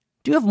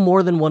Do you have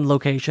more than one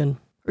location?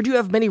 Or do you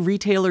have many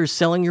retailers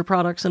selling your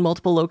products in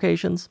multiple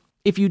locations?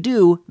 If you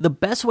do, the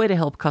best way to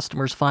help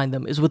customers find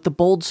them is with the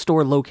Bold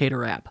Store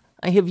Locator app.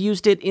 I have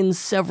used it in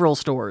several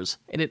stores,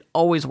 and it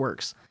always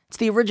works. It's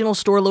the original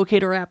store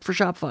locator app for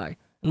Shopify.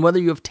 And whether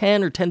you have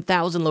 10 or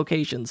 10,000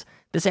 locations,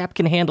 this app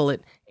can handle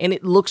it, and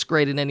it looks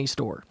great in any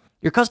store.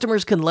 Your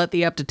customers can let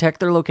the app detect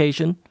their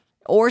location,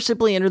 or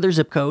simply enter their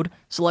zip code,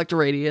 select a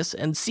radius,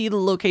 and see the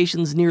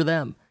locations near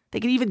them.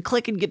 They can even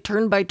click and get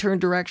turn-by-turn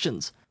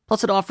directions.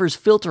 Plus, it offers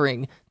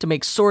filtering to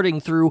make sorting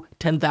through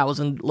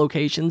 10,000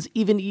 locations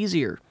even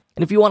easier.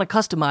 And if you want to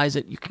customize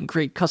it, you can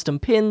create custom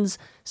pins,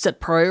 set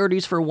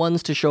priorities for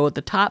ones to show at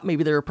the top,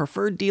 maybe they're a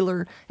preferred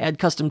dealer, add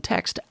custom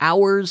text,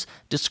 hours,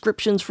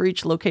 descriptions for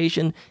each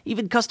location,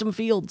 even custom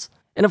fields.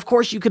 And of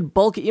course, you could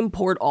bulk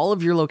import all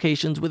of your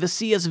locations with a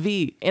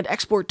CSV and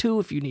export too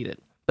if you need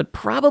it. But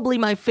probably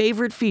my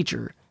favorite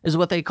feature is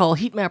what they call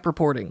heat map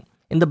reporting.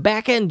 In the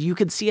back end, you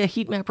can see a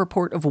heat map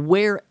report of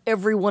where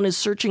everyone is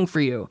searching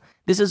for you.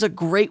 This is a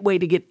great way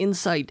to get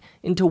insight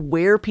into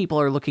where people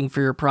are looking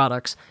for your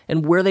products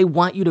and where they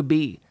want you to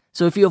be.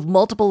 So if you have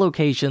multiple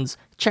locations,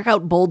 check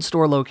out Bold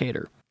Store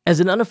Locator.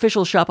 As an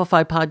unofficial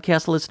Shopify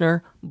podcast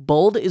listener,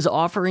 Bold is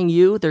offering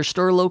you their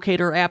Store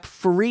Locator app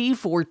free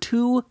for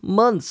 2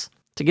 months.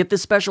 To get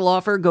this special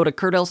offer, go to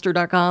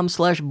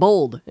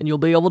kurtelster.com/bold, and you'll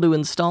be able to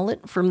install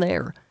it from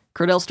there.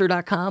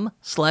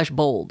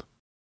 kurtelster.com/bold.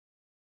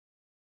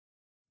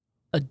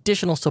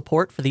 Additional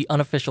support for the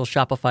unofficial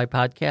Shopify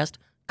podcast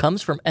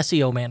comes from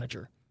SEO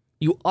Manager.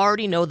 You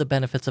already know the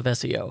benefits of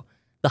SEO.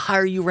 The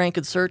higher you rank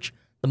in search,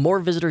 the more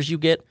visitors you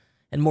get,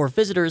 and more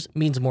visitors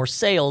means more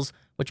sales,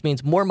 which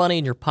means more money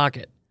in your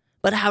pocket.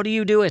 But how do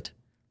you do it?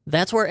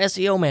 That's where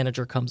SEO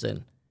Manager comes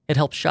in. It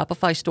helps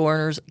Shopify store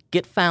owners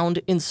get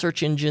found in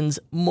search engines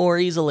more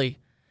easily,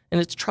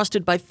 and it's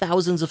trusted by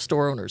thousands of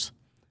store owners.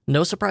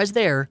 No surprise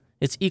there,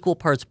 it's equal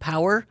parts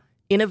power,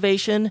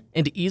 innovation,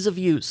 and ease of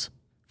use.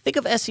 Think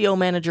of SEO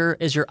Manager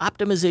as your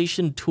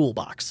optimization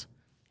toolbox.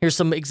 Here's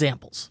some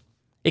examples.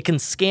 It can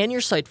scan your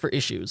site for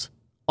issues,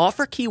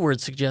 offer keyword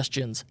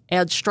suggestions,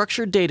 add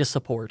structured data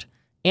support,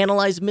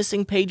 analyze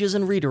missing pages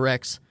and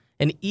redirects,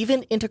 and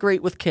even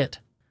integrate with Kit,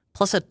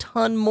 plus a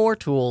ton more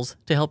tools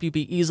to help you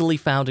be easily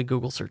found in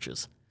Google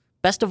searches.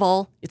 Best of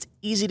all, it's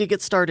easy to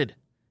get started.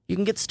 You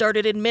can get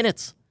started in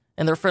minutes,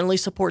 and their friendly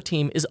support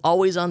team is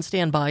always on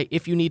standby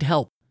if you need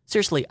help.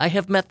 Seriously, I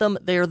have met them.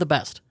 They are the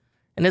best.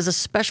 And as a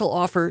special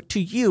offer to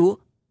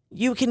you,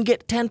 you can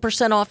get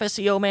 10% off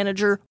SEO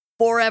Manager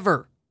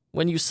forever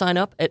when you sign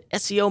up at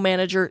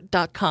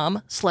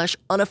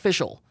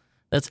SEOmanager.com/unofficial.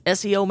 That's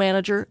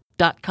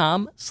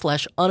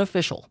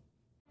SEOmanager.com/unofficial.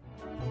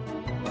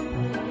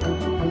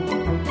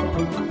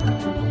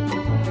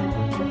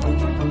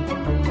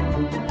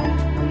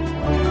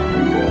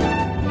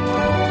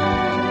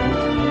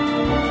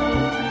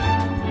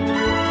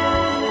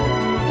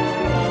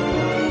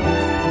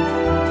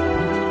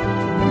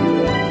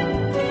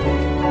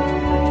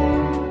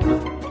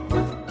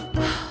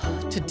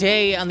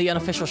 Today on the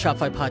Unofficial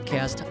Shopify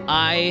podcast,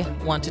 I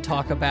want to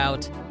talk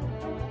about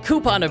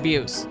coupon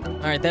abuse. All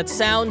right, that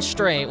sounds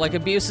strange. Like,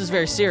 abuse is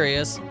very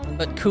serious,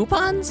 but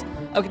coupons?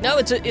 Okay, no,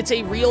 it's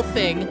a real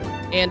thing.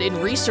 And in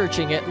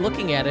researching it,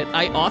 looking at it,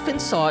 I often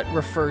saw it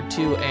referred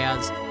to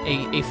as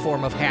a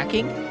form of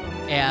hacking,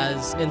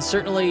 and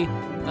certainly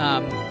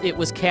it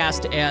was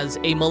cast as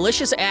a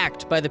malicious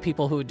act by the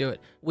people who would do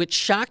it, which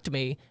shocked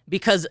me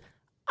because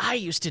I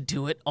used to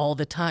do it all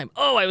the time.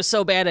 Oh, I was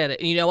so bad at it.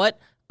 And you know what?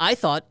 I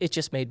thought it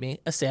just made me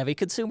a savvy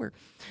consumer.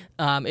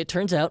 It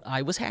turns out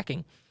I was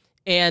hacking.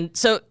 And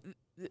so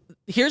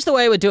here's the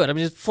way I would do it. I'm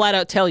just flat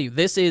out tell you,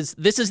 this is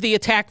the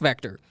attack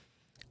vector.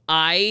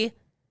 I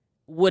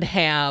would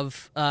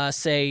have,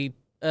 say,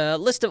 a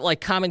list of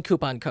like common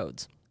coupon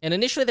codes. And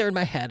initially they were in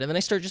my head, and then I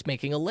started just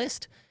making a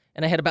list.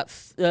 And I had about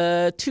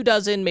 2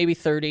 dozen, maybe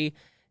 30.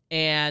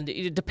 And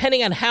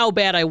depending on how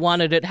bad I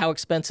wanted it, how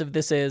expensive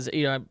this is,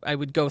 I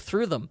would go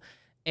through them.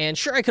 And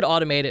sure, I could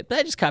automate it, but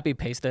I just copy and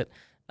paste it.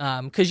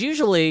 Because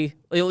usually,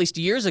 at least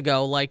years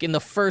ago, like in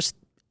the first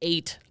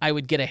 8, I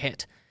would get a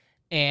hit.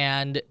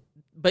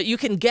 But you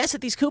can guess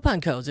at these coupon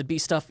codes. It'd be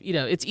stuff,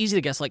 it's easy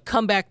to guess, like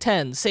comeback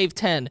 10, save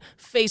 10,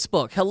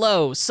 Facebook,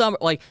 hello, summer,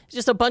 like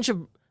just a bunch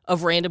of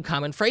random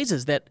common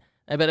phrases that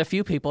I bet a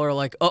few people are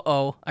like,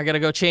 uh-oh, I got to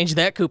go change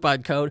that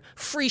coupon code.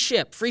 Free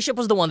ship. Free ship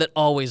was the one that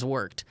always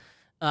worked.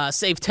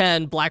 Save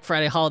 10, Black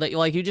Friday holiday,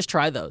 like you just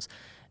try those.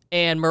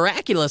 And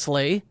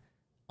miraculously,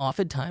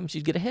 oftentimes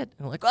you'd get a hit.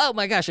 And like, oh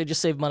my gosh, I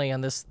just saved money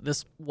on this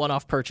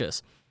one-off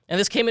purchase. And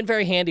this came in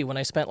very handy when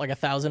I spent like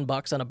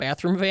 $1,000 on a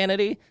bathroom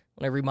vanity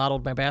when I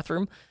remodeled my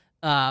bathroom.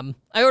 I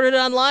ordered it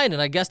online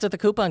and I guessed at the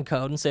coupon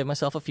code and saved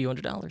myself a few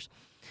 $100s.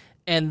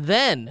 And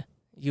then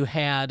you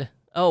had,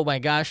 oh my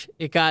gosh,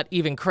 it got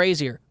even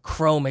crazier.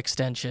 Chrome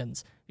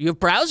extensions. You have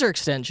browser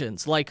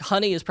extensions. Like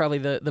Honey is probably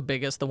the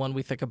biggest, the one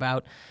we think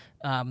about.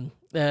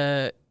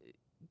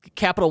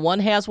 Capital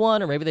One has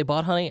one, or maybe they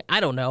bought Honey. I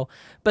don't know.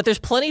 But there's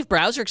plenty of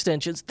browser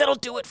extensions that'll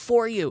do it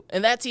for you,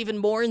 and that's even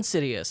more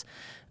insidious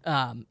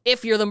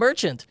if you're the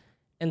merchant.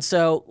 And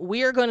so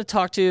we are going to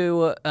talk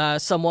to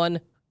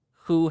someone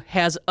who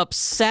has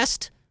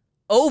obsessed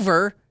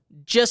over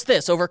just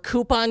this, over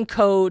coupon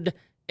code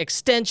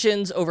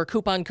extensions, over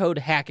coupon code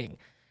hacking.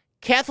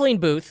 Kathleen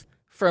Booth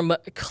from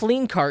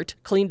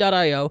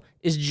clean.io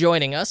is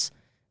joining us.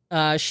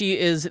 She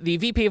is the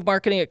VP of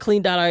Marketing at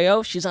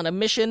Clean.io. She's on a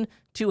mission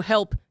to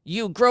help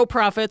you grow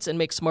profits and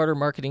make smarter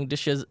marketing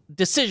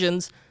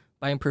decisions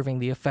by improving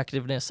the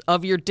effectiveness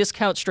of your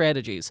discount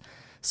strategies.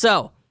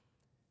 So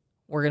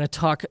we're going to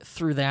talk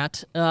through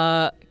that.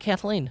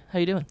 Kathleen, how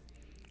you doing?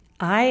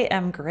 I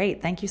am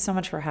great. Thank you so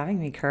much for having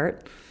me,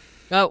 Kurt.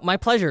 Oh, my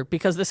pleasure,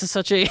 because this is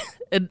such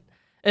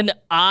an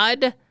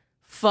odd,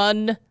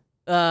 fun,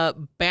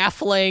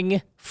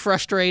 baffling,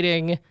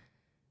 frustrating,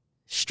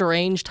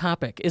 strange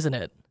topic, isn't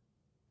it?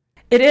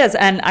 It is.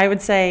 And I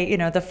would say,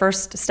 the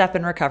first step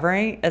in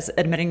recovery is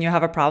admitting you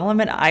have a problem.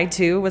 And I,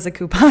 too, was a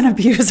coupon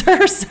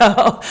abuser.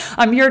 So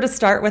I'm here to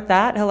start with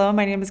that. Hello,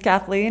 my name is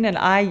Kathleen, and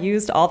I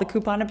used all the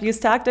coupon abuse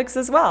tactics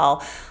as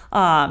well.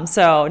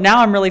 So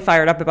now I'm really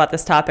fired up about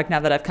this topic now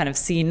that I've kind of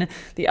seen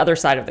the other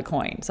side of the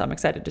coin. So I'm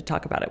excited to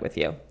talk about it with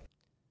you.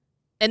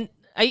 And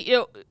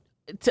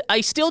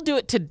I still do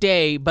it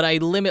today, but I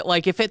limit,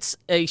 like if it's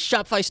a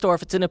Shopify store,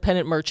 if it's an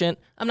independent merchant,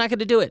 I'm not going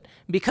to do it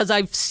because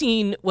I've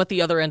seen what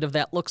the other end of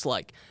that looks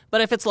like. But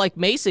if it's like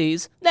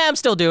Macy's, I'm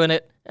still doing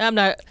it. I'm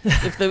not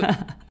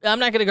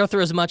going to go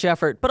through as much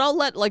effort, but I'll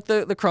let like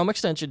the Chrome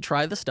extension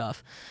try the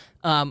stuff.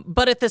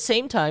 But at the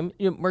same time,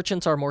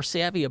 merchants are more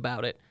savvy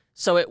about it.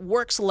 So it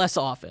works less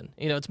often.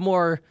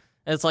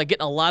 It's like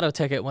getting a lotto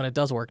ticket when it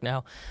does work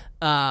now.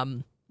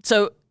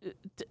 So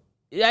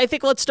I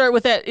think let's start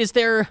with that.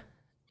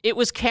 It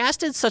was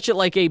cast as such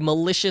a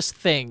malicious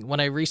thing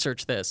when I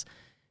researched this.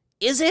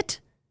 Is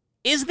it?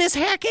 Is this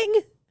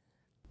hacking?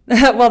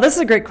 Well, this is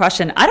a great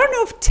question. I don't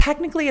know if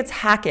technically it's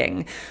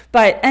hacking,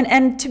 but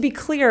and to be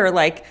clear,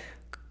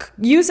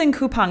 using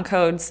coupon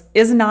codes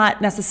is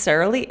not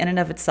necessarily in and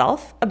of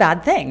itself a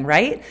bad thing,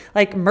 right?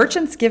 Like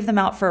merchants give them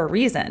out for a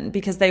reason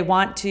because they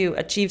want to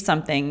achieve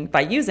something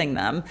by using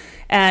them.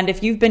 And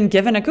if you've been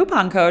given a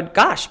coupon code,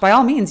 gosh, by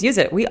all means, use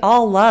it. We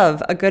all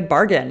love a good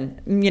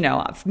bargain,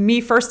 me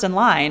first in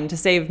line to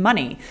save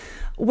money.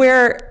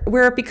 Where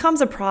it becomes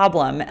a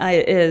problem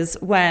is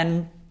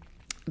when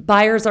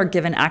buyers are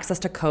given access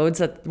to codes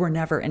that were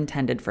never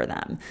intended for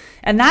them.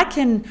 And that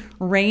can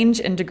range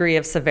in degree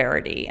of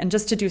severity. And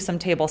just to do some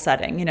table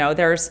setting,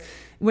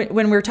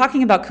 when we're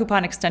talking about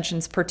coupon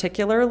extensions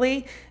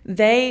particularly,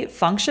 they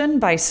function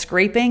by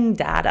scraping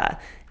data.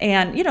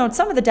 And,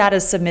 some of the data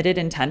is submitted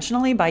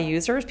intentionally by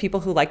users, people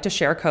who like to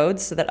share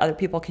codes so that other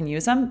people can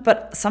use them.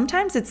 But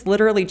sometimes it's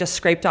literally just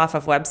scraped off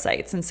of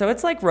websites. And so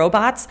it's like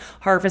robots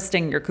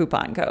harvesting your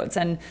coupon codes.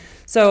 And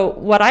so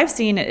what I've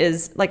seen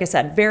is, like I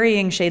said,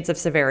 varying shades of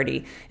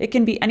severity. It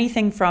can be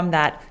anything from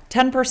that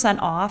 10%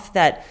 off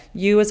that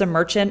you as a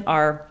merchant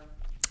are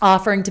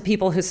offering to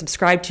people who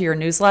subscribe to your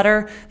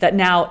newsletter that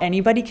now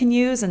anybody can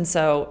use. And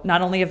so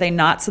not only have they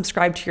not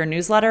subscribed to your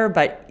newsletter,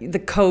 but the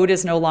code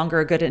is no longer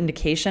a good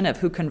indication of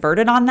who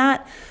converted on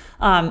that,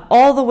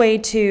 all the way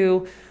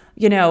to,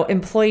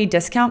 employee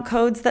discount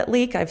codes that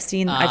leak. I've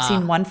seen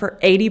one for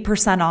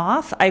 80%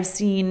 off. I've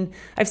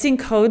seen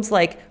codes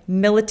like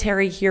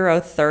Military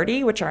Hero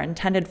 30, which are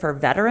intended for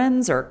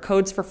veterans, or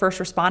codes for first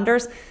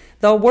responders.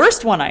 The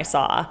worst one I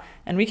saw,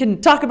 and we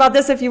can talk about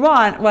this if you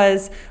want,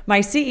 was my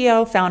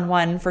CEO found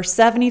one for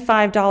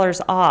 $75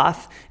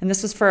 off. And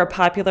this was for a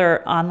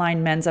popular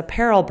online men's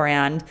apparel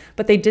brand,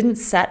 but they didn't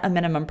set a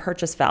minimum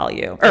purchase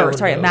value,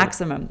 a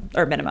maximum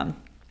or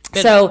minimum.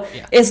 So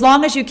as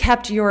long as you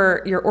kept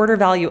your order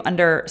value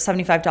under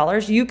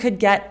 $75, you could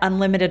get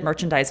unlimited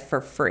merchandise for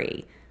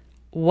free.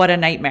 What a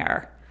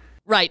nightmare.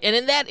 Right. And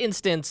in that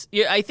instance,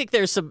 I think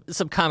there's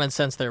some common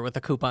sense there with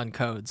the coupon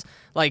codes.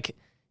 Like,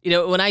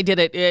 when I did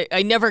it,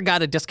 I never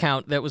got a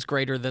discount that was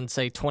greater than,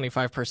 say,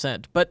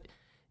 25%. But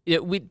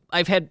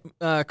I've had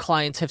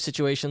clients have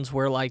situations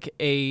where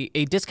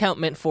a discount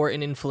meant for an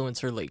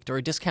influencer leaked, or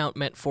a discount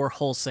meant for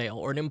wholesale,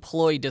 or an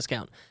employee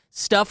discount.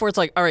 Stuff where it's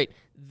like, all right,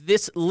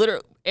 this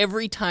literally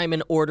every time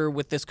an order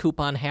with this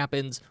coupon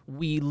happens,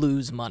 we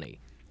lose money.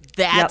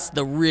 That's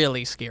the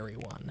really scary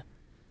one.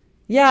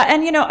 Yeah.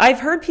 And, I've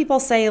heard people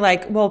say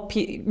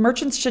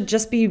merchants should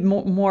just be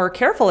more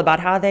careful about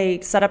how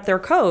they set up their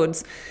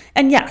codes.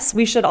 And yes,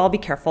 we should all be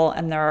careful.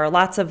 And there are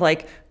lots of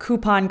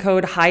coupon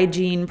code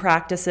hygiene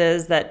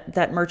practices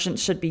that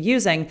merchants should be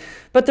using.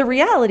 But the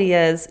reality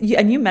is,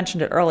 and you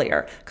mentioned it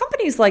earlier,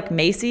 companies like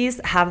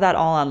Macy's have that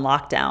all on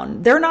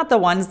lockdown. They're not the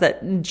ones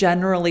that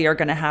generally are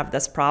going to have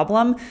this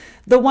problem.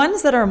 The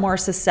ones that are more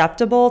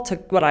susceptible to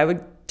what I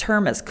would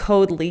term as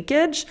code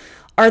leakage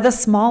are the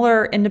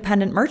smaller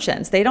independent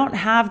merchants. They don't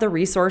have the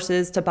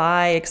resources to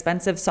buy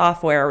expensive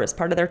software as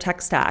part of their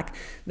tech stack.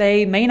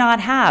 They may not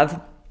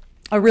have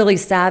a really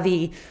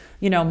savvy,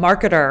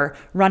 marketer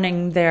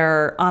running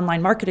their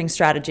online marketing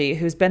strategy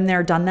who's been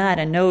there, done that,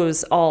 and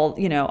knows all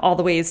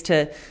the ways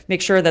to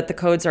make sure that the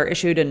codes are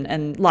issued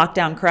and locked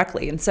down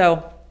correctly. And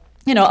so,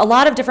 a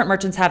lot of different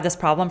merchants have this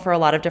problem for a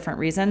lot of different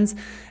reasons.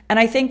 And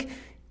I think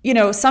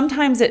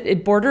sometimes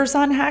it borders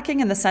on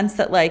hacking in the sense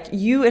that like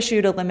you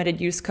issued a limited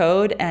use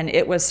code and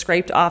it was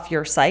scraped off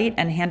your site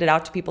and handed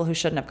out to people who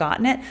shouldn't have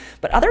gotten it.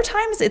 But other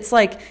times it's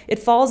like it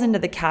falls into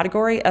the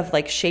category of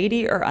like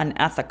shady or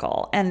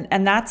unethical.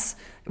 And that's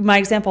my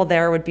example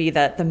there would be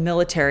the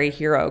military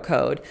hero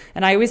code.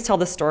 And I always tell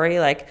the story,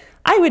 like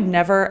I would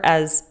never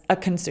as a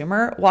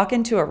consumer walk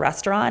into a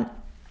restaurant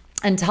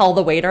and tell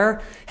the waiter,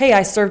 hey,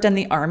 I served in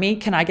the Army,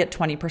 can I get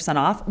 20%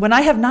 off? When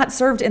I have not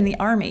served in the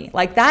Army.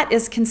 Like that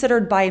is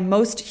considered by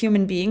most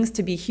human beings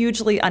to be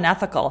hugely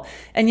unethical.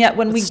 And yet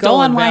when we go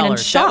online and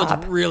shop, that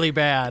was really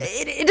bad.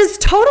 It is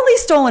totally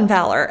stolen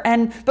valor.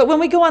 But when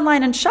we go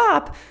online and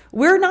shop,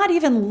 we're not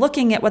even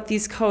looking at what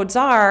these codes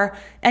are.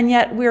 And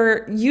yet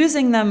we're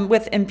using them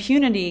with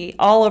impunity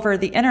all over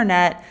the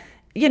internet,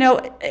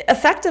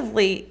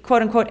 effectively,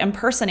 quote unquote,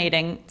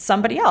 impersonating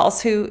somebody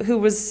else who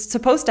was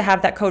supposed to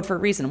have that code for a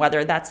reason,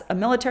 whether that's a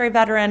military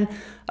veteran,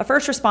 a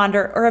first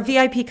responder, or a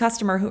VIP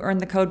customer who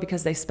earned the code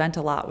because they spent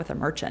a lot with a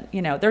merchant.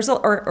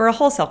 Or a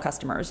wholesale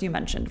customer, as you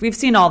mentioned. We've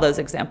seen all those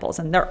examples,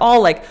 and they're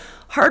all like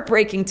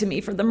heartbreaking to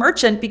me for the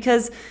merchant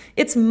because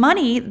it's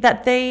money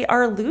that they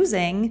are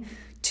losing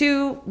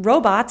to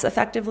robots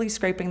effectively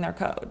scraping their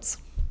codes.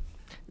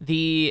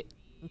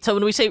 So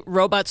when we say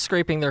robots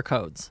scraping their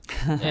codes,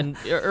 and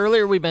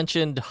earlier we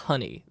mentioned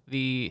Honey,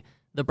 the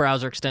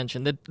browser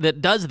extension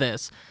that does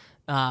this.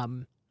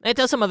 It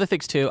does some other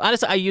things too.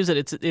 Honestly, I use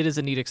it. It is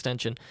a neat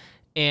extension,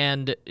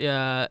 and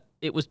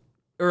it was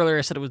earlier.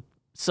 I said it was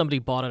somebody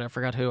bought it. I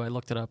forgot who. I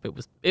looked it up.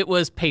 It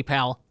was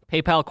PayPal.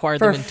 PayPal acquired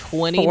them in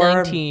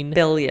 2019. $4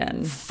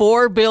 billion.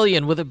 $4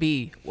 billion with a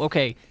B.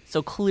 Okay,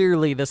 so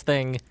clearly this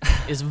thing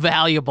is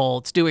valuable.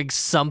 It's doing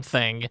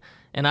something.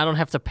 And I don't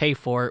have to pay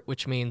for it,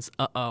 which means,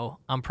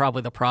 I'm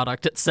probably the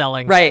product it's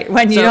selling. Right.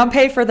 When you don't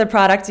pay for the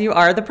product, you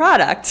are the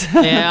product.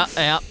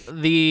 Yeah.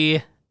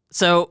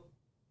 So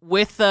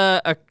with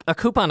a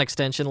coupon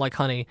extension like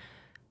Honey,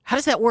 how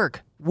does that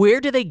work?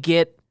 Where do they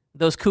get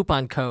those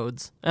coupon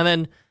codes? And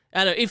then,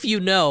 I don't know,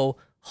 if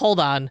hold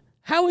on,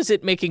 how is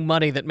it making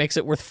money that makes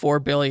it worth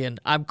 $4 billion?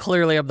 I'm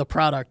the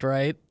product,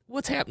 right?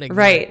 What's happening?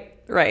 Right.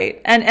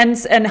 Right.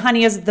 And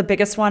Honey is the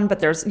biggest one,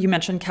 but you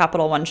mentioned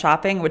Capital One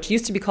Shopping, which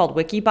used to be called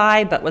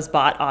WikiBuy, but was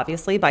bought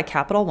obviously by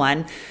Capital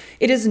One.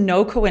 It is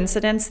no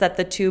coincidence that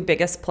the two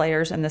biggest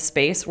players in the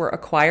space were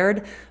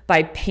acquired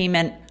by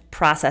payment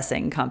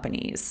processing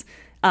companies.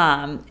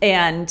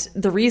 And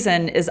the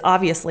reason is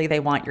obviously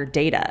they want your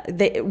data.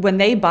 When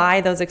they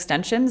buy those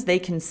extensions, they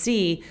can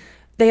see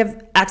they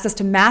have access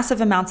to massive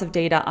amounts of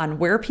data on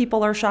where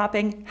people are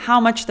shopping, how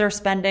much they're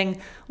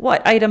spending,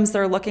 what items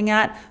they're looking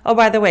at. Oh,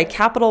 by the way,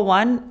 Capital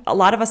One, a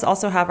lot of us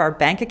also have our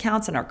bank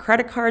accounts and our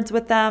credit cards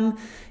with them.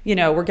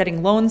 We're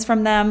getting loans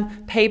from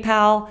them.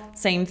 PayPal,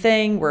 same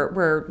thing.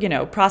 We're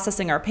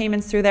processing our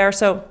payments through there.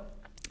 So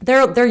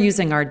they're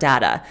using our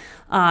data.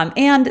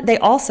 And they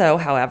also,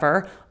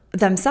 however,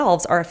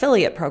 themselves are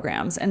affiliate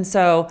programs. And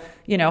so,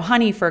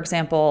 Honey, for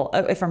example,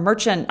 if a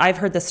merchant, I've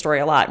heard this story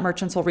a lot,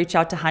 merchants will reach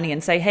out to Honey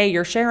and say, hey,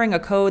 you're sharing a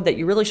code that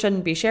you really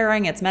shouldn't be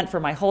sharing. It's meant for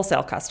my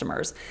wholesale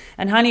customers.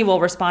 And Honey will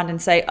respond and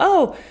say,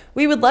 oh,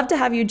 we would love to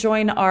have you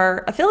join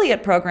our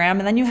affiliate program.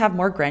 And then you have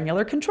more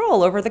granular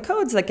control over the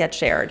codes that get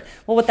shared.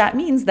 Well, what that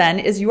means then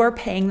is you are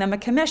paying them a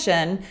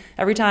commission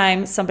every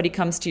time somebody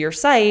comes to your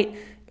site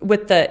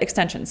with the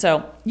extension.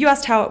 So you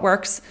asked how it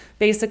works.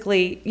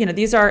 Basically,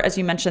 these are, as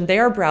you mentioned, they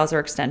are browser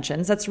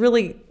extensions. That's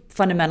really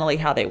fundamentally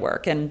how they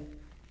work. And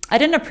I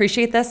didn't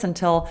appreciate this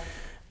until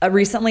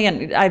recently,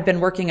 and I've been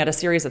working at a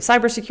series of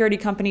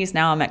cybersecurity companies.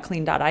 Now I'm at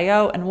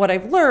Clean.io. And what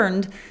I've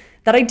learned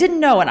that I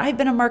didn't know, and I've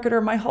been a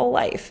marketer my whole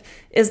life,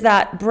 is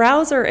that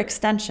browser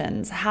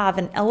extensions have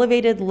an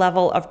elevated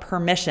level of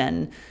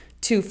permission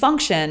to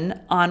function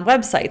on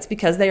websites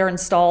because they are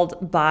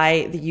installed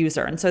by the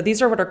user. And so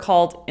these are what are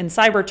called, in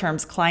cyber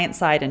terms,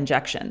 client-side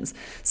injections.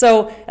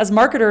 So as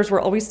marketers, we're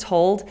always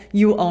told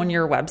you own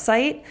your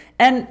website,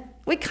 and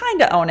we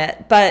kind of own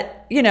it,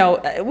 but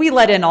we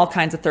let in all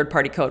kinds of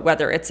third-party code,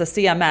 whether it's a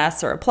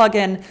CMS or a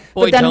plugin.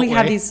 Boy, but then we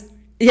have these.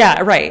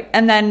 Yeah, right.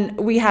 And then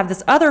we have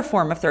this other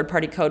form of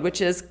third-party code, which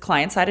is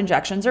client-side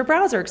injections or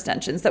browser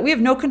extensions that we have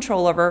no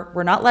control over.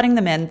 We're not letting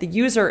them in. The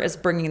user is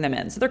bringing them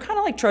in. So they're kind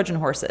of like Trojan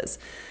horses.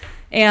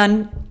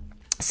 And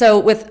so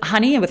with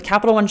Honey and with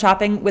Capital One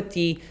Shopping, with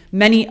the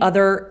many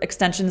other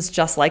extensions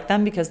just like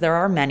them, because there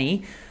are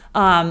many,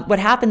 what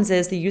happens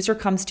is the user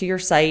comes to your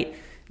site,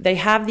 they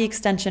have the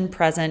extension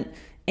present,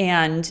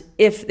 and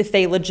if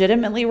they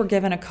legitimately were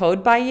given a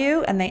code by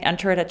you and they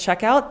enter it at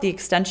checkout, the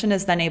extension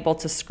is then able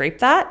to scrape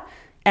that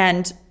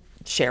and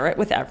share it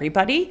with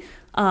everybody.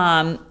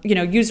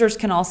 Users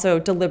can also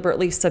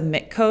deliberately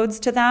submit codes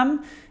to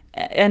them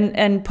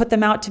and put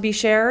them out to be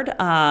shared.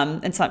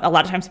 And so a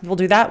lot of times people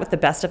do that with the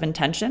best of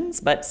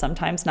intentions, but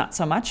sometimes not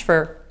so much.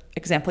 For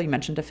example, you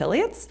mentioned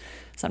affiliates.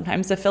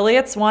 Sometimes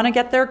affiliates want to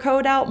get their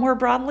code out more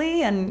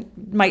broadly and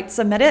might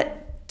submit it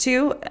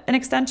to an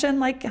extension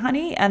like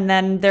Honey, and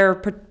then they're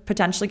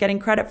potentially getting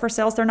credit for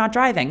sales they're not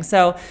driving.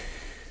 So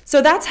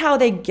that's how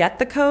they get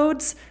the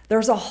codes.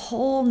 There's a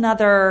whole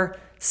nother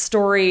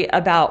story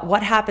about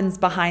what happens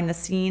behind the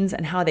scenes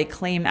and how they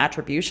claim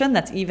attribution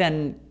that's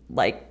even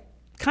like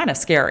kind of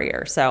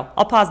scarier. So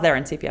I'll pause there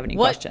and see if you have any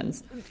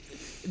questions.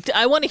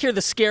 I want to hear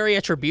the scary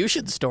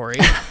attribution story.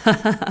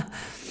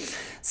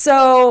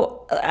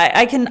 So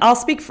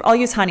I'll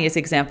use Honey as an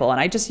example, and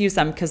I just use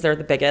them because they're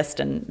the biggest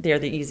and they're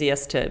the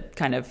easiest to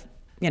kind of,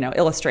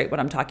 illustrate what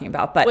I'm talking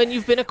about. But when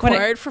you've been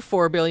acquired for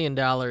 $4 billion,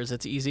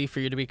 it's easy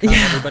for you to become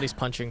everybody's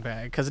punching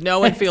bag because no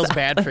one feels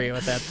bad for you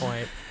at that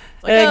point.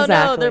 It's like, oh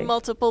no, they're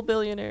multiple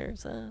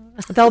billionaires.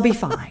 They'll be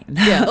fine.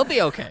 Yeah, they'll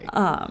be okay.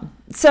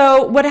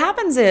 So what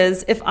happens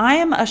is if I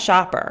am a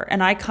shopper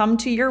and I come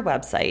to your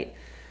website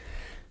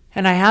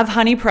and I have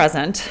Honey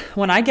present,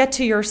 when I get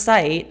to your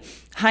site,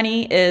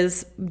 Honey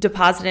is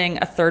depositing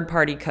a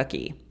third-party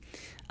cookie.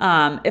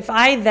 If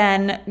I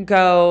then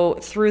go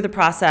through the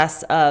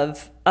process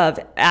of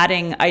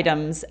adding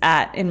items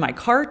in my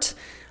cart,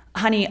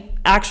 Honey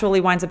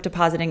actually winds up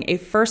depositing a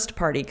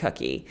first-party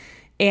cookie.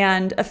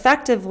 And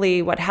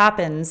effectively what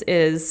happens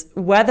is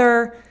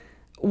whether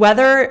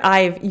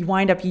I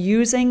wind up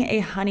using a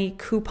Honey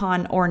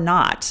coupon or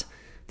not,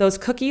 those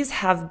cookies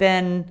have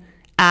been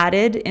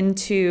added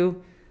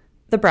into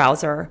the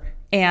browser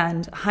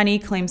and Honey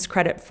claims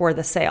credit for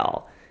the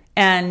sale.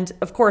 And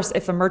of course,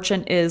 if a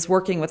merchant is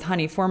working with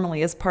Honey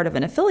formally as part of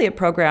an affiliate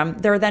program,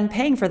 they're then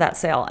paying for that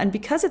sale. And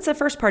because it's a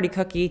first-party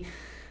cookie,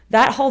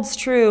 that holds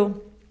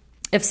true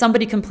if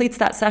somebody completes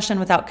that session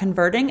without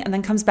converting and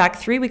then comes back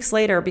 3 weeks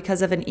later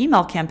because of an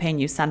email campaign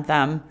you sent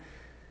them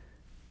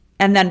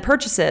and then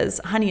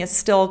purchases, Honey is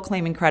still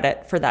claiming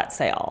credit for that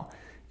sale.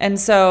 And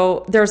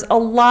so there's a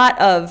lot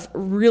of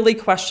really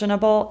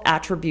questionable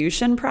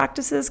attribution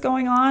practices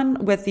going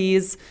on with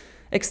these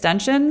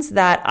extensions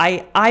that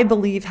I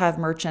believe have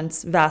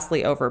merchants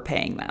vastly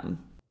overpaying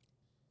them.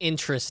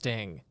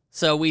 Interesting.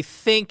 So we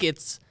think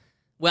it's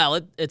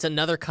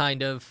another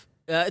kind of,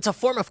 it's a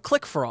form of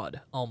click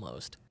fraud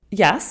almost.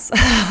 Yes.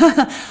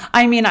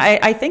 I mean,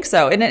 I think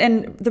so.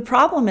 And the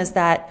problem is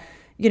that,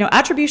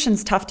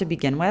 attribution's tough to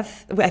begin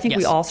with. I think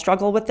we all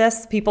struggle with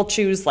this. People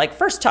choose like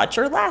first touch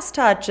or last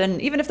touch.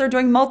 And even if they're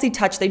doing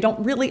multi-touch, they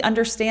don't really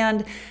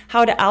understand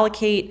how to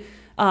allocate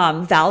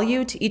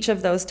value to each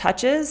of those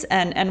touches.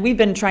 And we've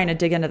been trying to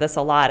dig into this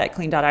a lot at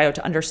Clean.io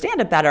to understand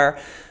it better.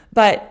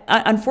 But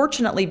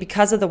unfortunately,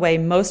 because of the way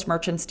most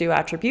merchants do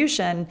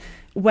attribution,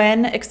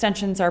 when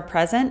extensions are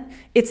present,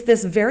 it's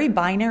this very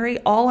binary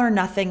all or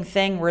nothing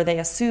thing where they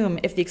assume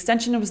if the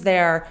extension was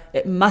there,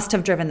 it must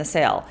have driven the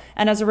sale.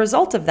 And as a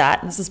result of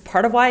that, and this is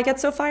part of why I get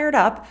so fired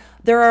up,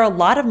 there are a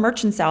lot of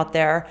merchants out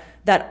there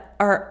that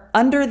are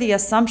under the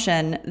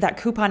assumption that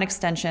coupon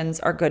extensions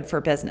are good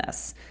for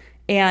business.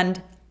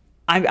 And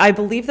I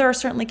believe there are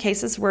certainly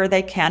cases where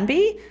they can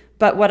be,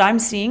 but what I'm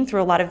seeing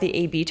through a lot of the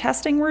A/B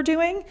testing we're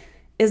doing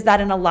is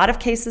that in a lot of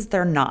cases,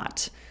 they're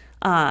not.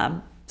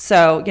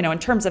 So, in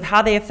terms of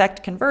how they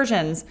affect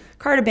conversions,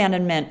 cart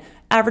abandonment,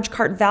 average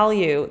cart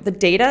value, the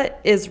data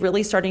is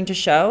really starting to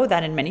show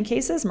that in many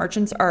cases,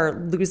 merchants are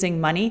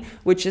losing money,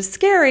 which is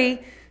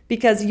scary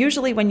because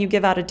usually when you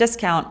give out a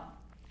discount,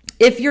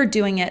 if you're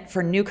doing it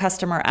for new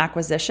customer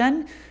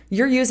acquisition,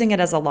 you're using it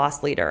as a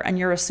loss leader and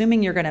you're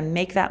assuming you're going to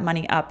make that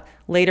money up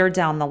later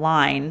down the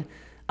line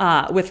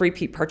with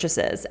repeat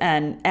purchases.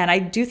 And I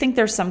do think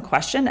there's some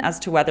question as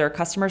to whether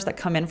customers that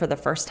come in for the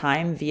first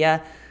time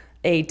via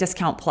a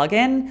discount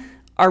plugin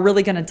are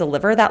really going to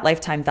deliver that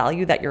lifetime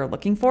value that you're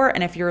looking for.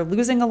 And if you're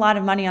losing a lot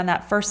of money on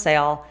that first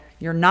sale,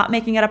 you're not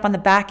making it up on the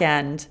back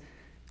end,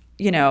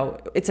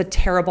 it's a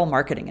terrible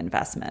marketing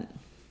investment.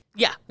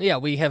 Yeah,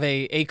 we have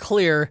a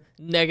clear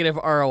negative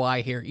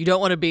ROI here. You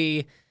don't want to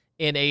be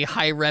in a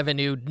high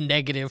revenue,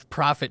 negative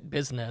profit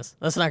business.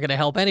 That's not going to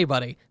help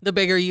anybody. The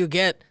bigger you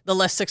get, the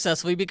less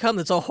successful you become.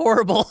 That's a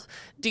horrible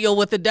deal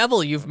with the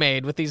devil you've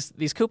made with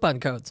these coupon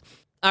codes.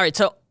 All right,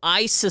 so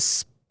I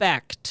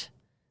suspect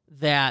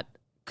that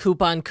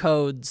coupon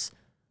codes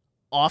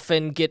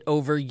often get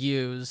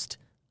overused.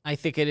 I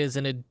think it is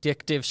an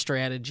addictive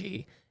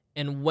strategy.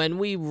 And when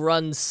we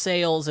run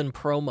sales and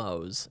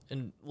promos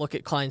and look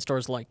at client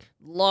stores like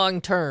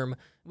long term,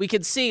 we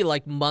could see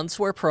like months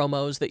where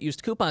promos that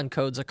used coupon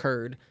codes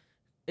occurred.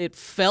 It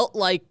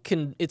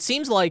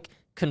seems like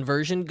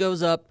conversion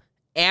goes up,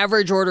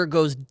 average order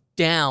goes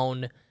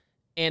down,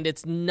 and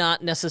it's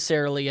not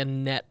necessarily a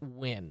net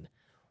win.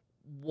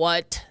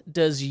 What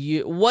does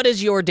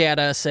your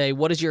data say?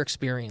 What does your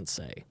experience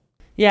say?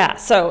 Yeah,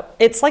 so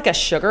it's like a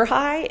sugar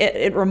high.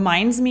 It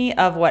reminds me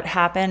of what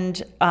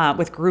happened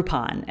with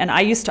Groupon. And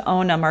I used to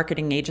own a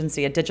marketing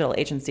agency, a digital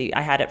agency.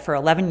 I had it for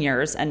 11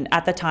 years. And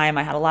at the time,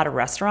 I had a lot of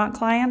restaurant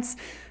clients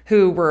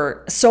who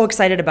were so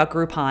excited about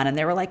Groupon. And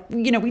they were like,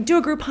 we do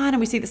a Groupon and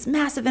we see this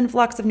massive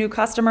influx of new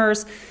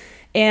customers.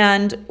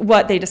 And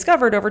what they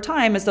discovered over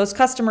time is those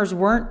customers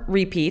weren't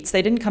repeats.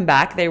 They didn't come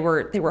back. They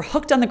were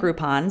hooked on the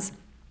Groupons.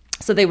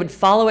 So they would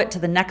follow it to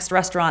the next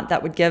restaurant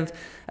that would give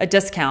a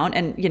discount,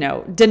 and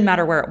didn't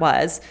matter where it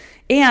was.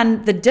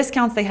 And the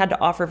discounts they had to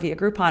offer via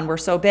Groupon were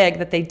so big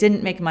that they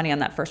didn't make money on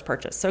that first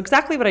purchase. So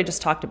exactly what I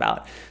just talked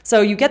about.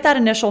 So you get that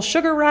initial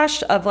sugar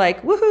rush of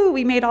like, woohoo,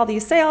 we made all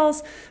these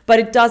sales, but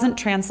it doesn't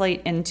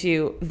translate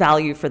into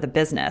value for the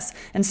business.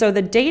 And so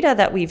the data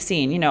that we've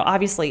seen,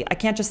 obviously I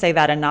can't just say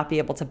that and not be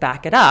able to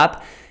back it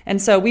up.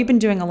 And so we've been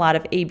doing a lot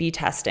of A/B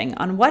testing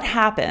on what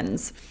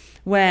happens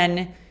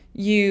when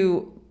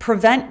you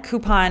prevent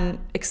coupon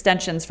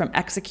extensions from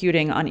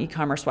executing on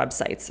e-commerce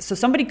websites. So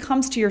somebody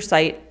comes to your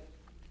site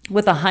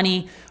with a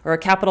Honey or a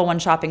Capital One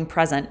Shopping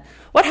present.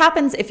 What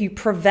happens if you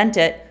prevent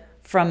it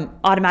from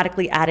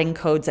automatically adding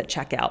codes at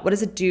checkout? What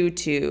does it do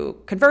to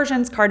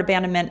conversions, cart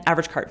abandonment,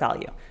 average cart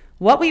value?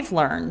 What we've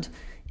learned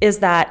is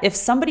that if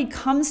somebody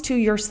comes to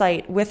your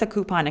site with a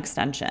coupon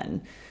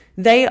extension,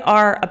 they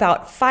are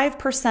about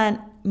 5%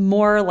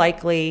 more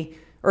likely,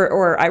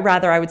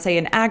 I would say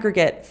in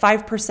aggregate,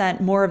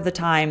 5% more of the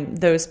time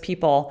those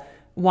people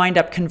wind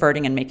up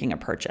converting and making a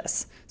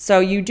purchase. So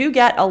you do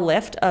get a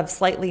lift of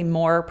slightly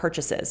more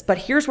purchases. But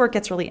here's where it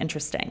gets really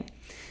interesting.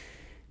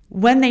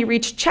 When they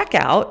reach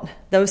checkout,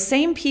 those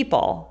same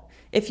people,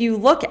 if you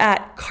look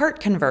at cart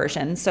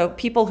conversion, so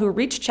people who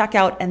reach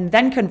checkout and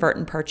then convert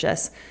and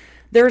purchase,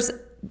 there's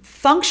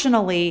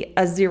functionally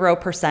a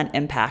 0%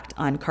 impact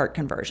on cart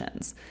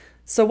conversions.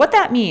 So what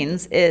that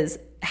means is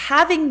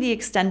having the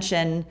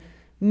extension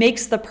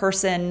makes the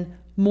person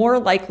more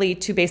likely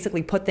to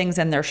basically put things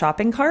in their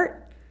shopping cart,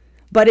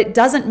 but it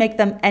doesn't make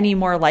them any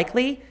more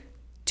likely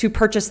to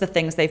purchase the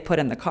things they've put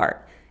in the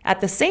cart. At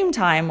the same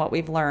time, what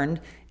we've learned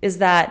is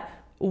that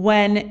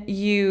when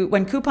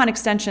coupon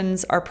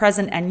extensions are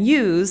present and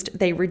used,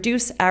 they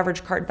reduce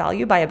average cart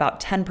value by about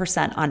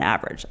 10% on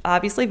average.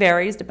 Obviously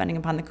varies depending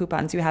upon the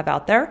coupons you have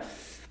out there.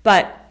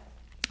 But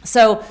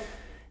so,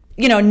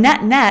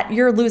 net,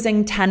 you're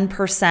losing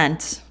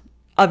 10%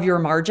 of your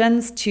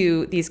margins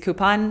to these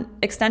coupon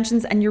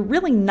extensions, and you're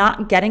really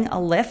not getting a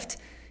lift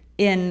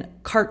in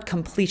cart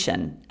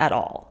completion at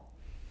all.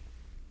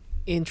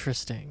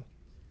 Interesting.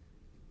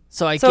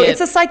 So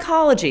it's a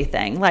psychology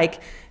thing.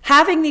 Like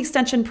having the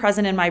extension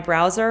present in my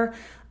browser,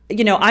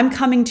 I'm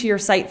coming to your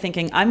site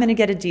thinking I'm going to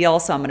get a deal.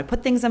 So I'm going to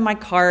put things in my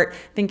cart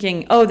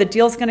thinking, oh, the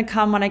deal's going to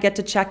come when I get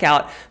to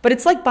checkout. But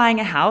it's like buying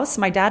a house.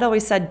 My dad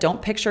always said,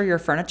 don't picture your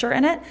furniture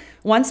in it.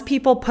 Once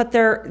people put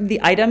the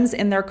items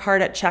in their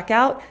cart at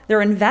checkout,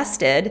 they're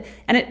invested.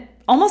 And it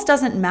almost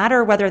doesn't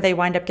matter whether they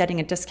wind up getting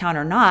a discount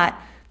or not.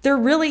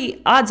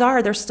 Odds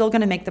are they're still going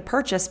to make the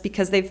purchase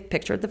because they've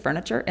pictured the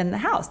furniture in the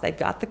house. They've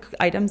got the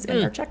items in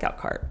their checkout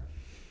cart.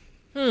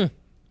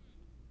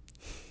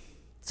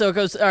 So it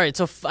goes, all right,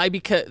 so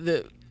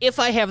if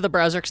I have the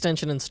browser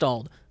extension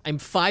installed, I'm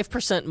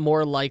 5%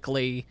 more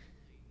likely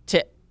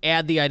to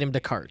add the item to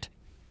cart.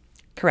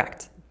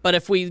 Correct. But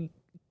if we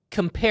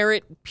compare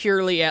it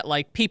purely at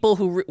like people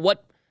who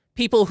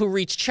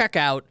reach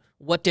checkout,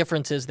 what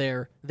difference is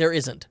there? There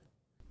isn't.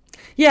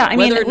 Yeah, I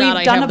mean, whether or not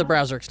I have the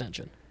browser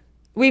extension.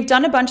 We've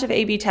done a bunch of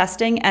A/B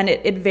testing, and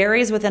it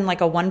varies within like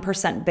a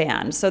 1%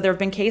 band. So there have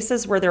been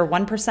cases where they're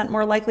 1%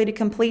 more likely to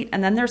complete,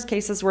 and then there's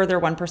cases where they're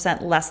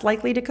 1% less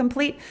likely to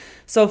complete.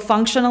 So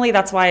functionally,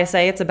 that's why I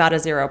say it's about a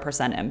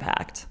 0%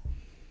 impact.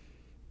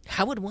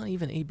 How would one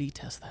even A/B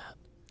test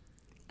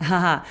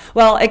that?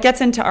 Well, it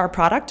gets into our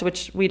product,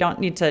 which we don't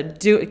need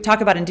to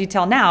talk about in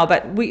detail now,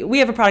 but we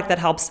have a product that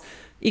helps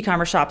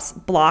e-commerce shops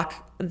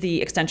block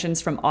the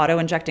extensions from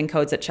auto-injecting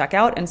codes at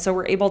checkout. And so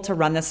we're able to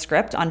run this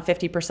script on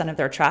 50% of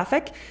their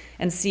traffic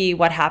and see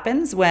what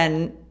happens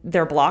when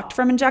they're blocked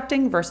from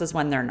injecting versus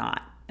when they're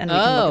not. And we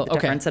can look at the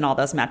difference in all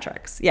those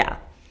metrics. Yeah.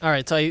 All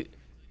right. So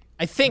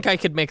I think I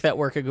could make that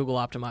work at Google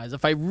Optimize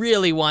if I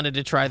really wanted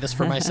to try this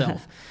for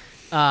myself.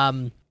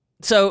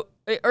 So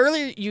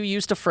earlier you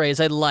used a phrase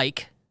I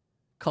like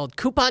called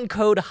coupon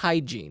code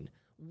hygiene.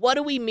 What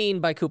do we mean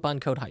by coupon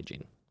code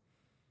hygiene?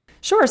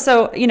 Sure.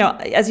 So,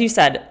 as you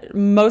said,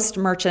 most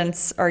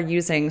merchants are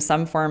using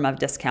some form of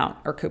discount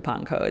or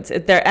coupon codes.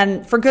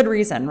 And for good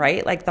reason,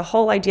 right? Like the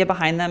whole idea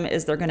behind them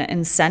is they're going to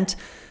incent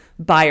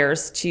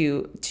buyers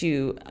to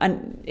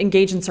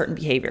engage in certain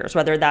behaviors,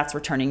 whether that's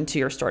returning to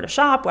your store to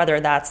shop, whether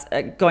that's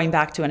going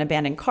back to an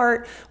abandoned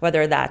cart,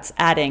 whether that's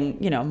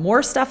adding,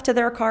 more stuff to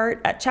their cart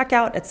at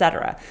checkout, et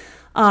cetera.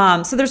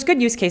 So there's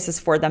good use cases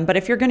for them, but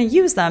if you're going to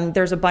use them,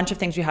 there's a bunch of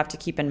things you have to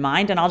keep in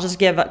mind. And I'll just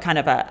give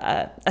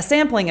a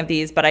sampling of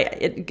these, but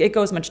it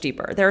goes much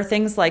deeper. There are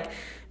things like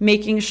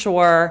making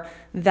sure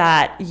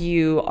that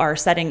you are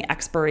setting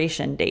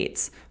expiration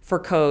dates for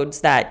codes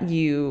that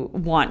you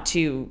want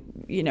to,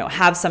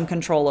 have some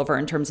control over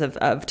in terms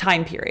of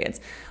time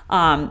periods.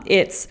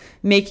 It's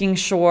making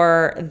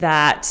sure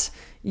that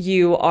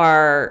you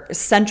are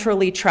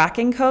centrally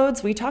tracking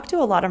codes. We talk to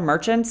a lot of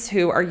merchants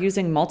who are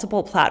using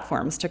multiple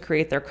platforms to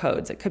create their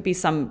codes. It could be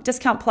some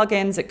discount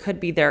plugins. It could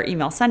be their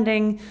email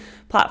sending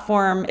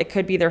platform. It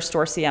could be their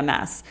store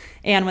CMS.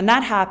 And when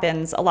that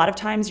happens, a lot of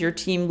times your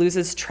team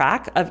loses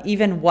track of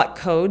even what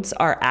codes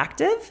are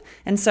active.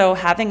 And so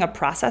having a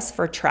process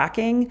for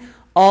tracking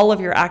all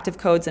of your active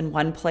codes in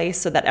one place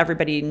so that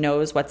everybody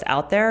knows what's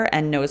out there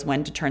and knows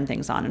when to turn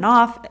things on and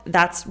off.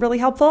 That's really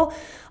helpful.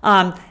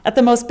 At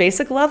the most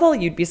basic level,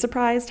 you'd be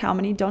surprised how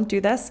many don't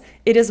do this.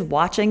 It is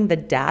watching the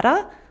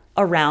data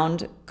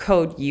around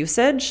code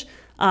usage.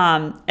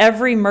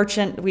 Every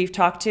merchant we've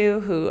talked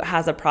to who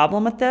has a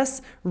problem with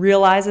this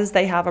realizes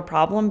they have a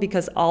problem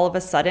because all of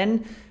a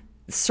sudden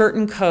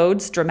certain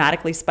codes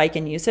dramatically spike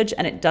in usage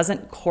and it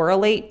doesn't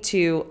correlate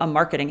to a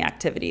marketing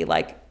activity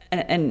like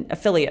an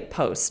affiliate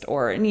post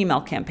or an email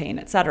campaign,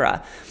 et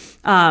cetera.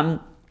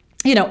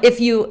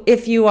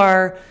 If you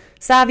are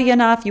savvy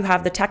enough, you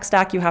have the tech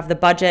stack, you have the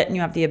budget, and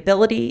you have the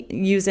ability,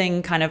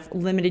 using kind of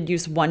limited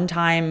use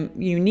one-time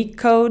unique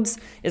codes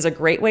is a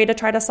great way to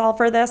try to solve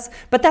for this.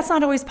 But that's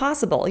not always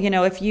possible.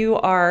 If you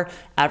are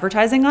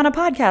advertising on a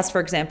podcast, for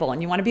example,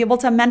 and you want to be able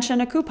to mention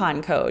a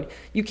coupon code,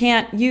 you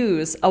can't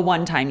use a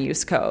one-time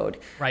use code.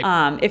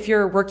 Right. If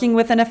you're working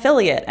with an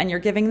affiliate and you're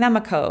giving them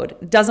a code,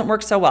 it doesn't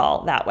work so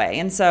well that way.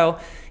 And so,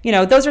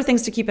 those are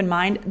things to keep in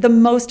mind. The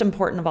most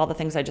important of all the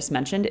things I just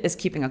mentioned is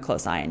keeping a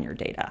close eye on your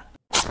data.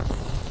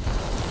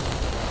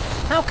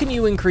 How can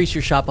you increase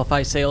your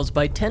Shopify sales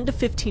by 10 to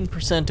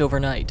 15%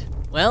 overnight?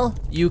 Well,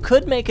 you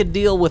could make a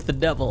deal with the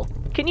devil.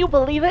 Can you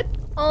believe it?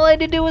 All I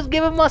had to do was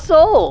give him my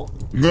soul.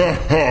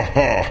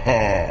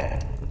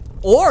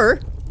 Or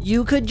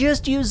you could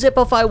just use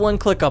Zipify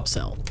one-click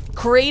upsell.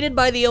 Created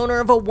by the owner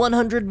of a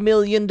 $100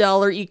 million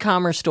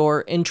e-commerce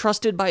store and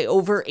trusted by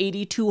over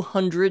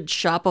 8,200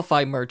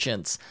 Shopify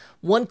merchants.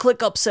 One-click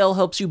upsell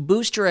helps you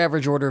boost your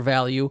average order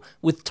value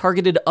with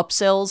targeted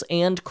upsells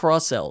and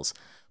cross-sells.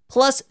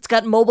 Plus, it's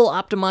got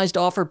mobile-optimized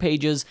offer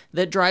pages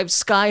that drive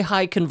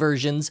sky-high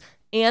conversions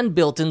and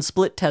built-in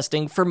split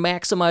testing for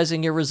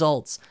maximizing your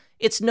results.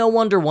 It's no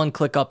wonder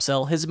One-Click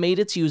Upsell has made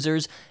its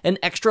users an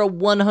extra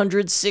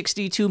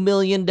 $162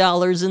 million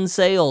in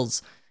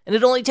sales. And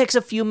it only takes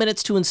a few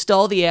minutes to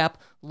install the app,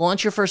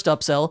 launch your first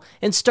upsell,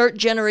 and start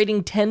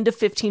generating 10 to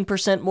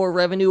 15% more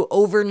revenue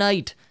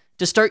overnight.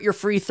 To start your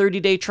free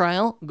 30-day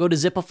trial, go to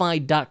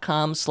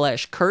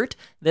zipify.com/Kurt.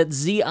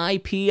 That's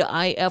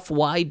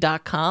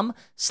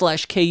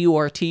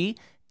zipify.com/KURT.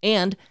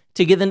 And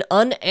to get an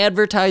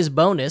unadvertised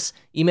bonus,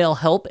 email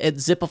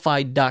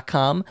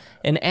help@zipify.com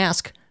and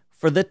ask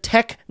for the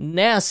Tech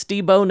Nasty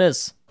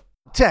bonus.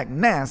 Tech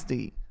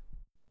Nasty.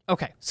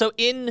 Okay, so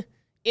in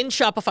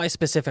Shopify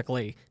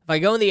specifically, if I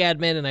go in the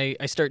admin and I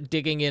start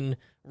digging in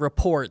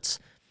reports,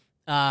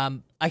 I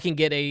can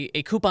get a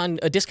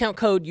discount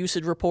code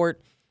usage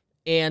report.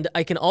 And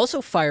I can also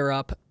fire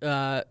up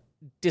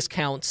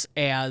discounts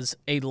as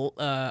a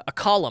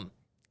column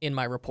in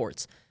my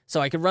reports.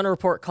 So I could run a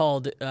report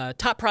called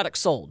Top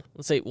Products Sold.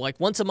 Let's say, like,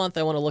 once a month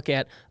I want to look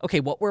at,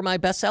 okay, what were my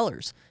best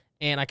sellers?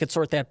 And I could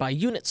sort that by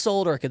units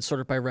sold, or I could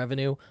sort it by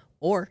revenue,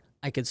 or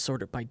I could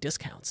sort it by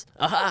discounts.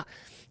 Aha!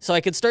 So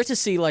I could start to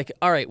see, like,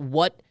 all right,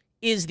 what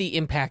is the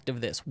impact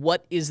of this?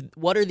 What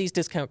are these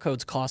discount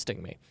codes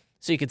costing me?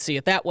 So you could see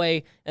it that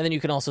way, and then you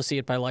can also see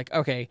it by, like,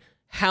 okay,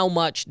 how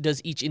much does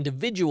each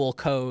individual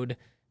code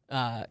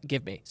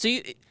give me? So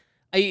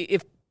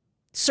if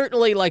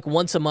certainly, like,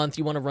 once a month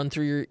you want to run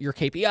through your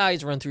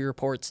KPIs, run through your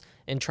reports,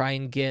 and try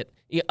and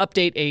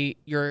update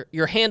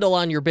your handle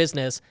on your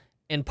business,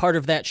 and part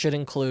of that should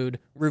include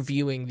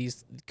reviewing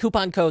these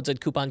coupon codes and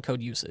coupon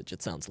code usage,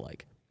 it sounds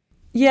like.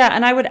 Yeah,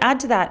 and I would add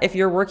to that, if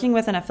you're working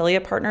with an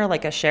affiliate partner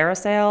like a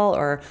ShareASale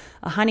or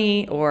a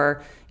Honey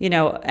or,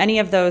 any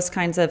of those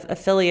kinds of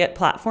affiliate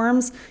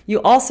platforms,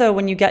 you also,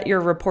 when you get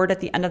your report at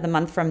the end of the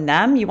month from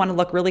them, you want to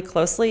look really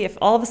closely. If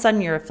all of a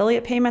sudden your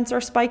affiliate payments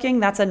are spiking,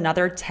 that's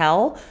another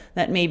tell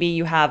that maybe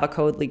you have a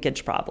code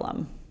leakage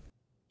problem.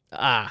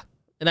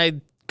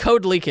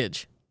 Code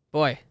leakage.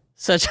 Boy,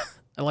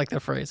 I like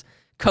that phrase.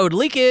 Code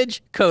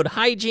leakage, code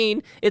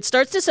hygiene. It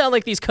starts to sound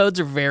like these codes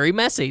are very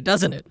messy,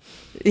 doesn't it?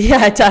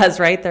 Yeah, it does,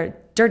 right? They're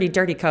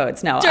dirty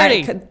codes. No,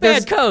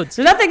 bad codes.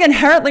 There's nothing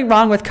inherently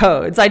wrong with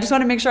codes. I just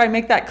want to make sure I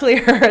make that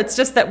clear. It's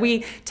just that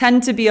we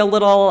tend to be a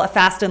little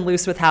fast and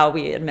loose with how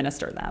we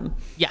administer them.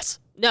 Yes.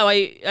 No,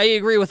 I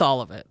agree with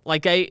all of it.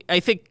 Like, I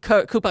think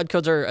coupon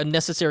codes are a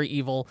necessary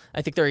evil.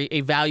 I think they're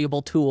a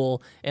valuable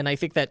tool, and I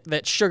think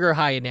that sugar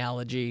high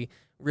analogy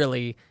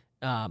really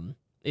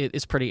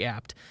is pretty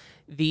apt.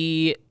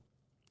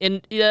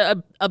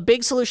 A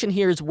big solution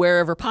here is,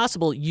 wherever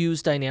possible,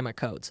 use dynamic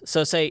codes.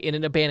 So say in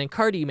an abandoned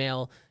cart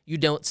email, you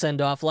don't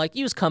send off, like,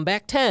 use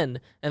comeback 10,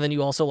 and then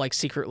you also, like,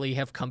 secretly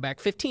have comeback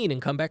 15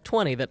 and comeback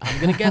 20 that I'm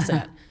going to guess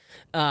at.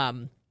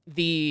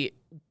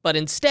 But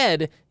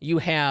instead, you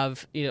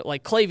have,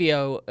 like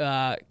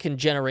Klaviyo can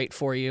generate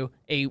for you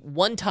a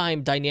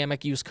one-time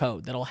dynamic use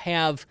code that'll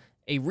have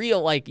a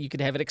real, like, you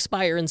could have it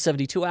expire in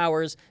 72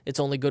 hours. It's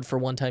only good for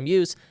one-time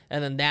use,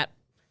 and then that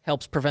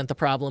helps prevent the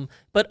problem.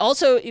 But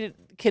also, it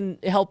can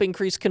help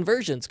increase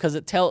conversions because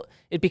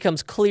it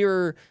becomes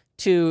clearer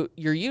to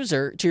your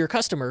user, to your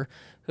customer,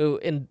 who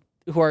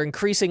are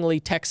increasingly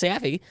tech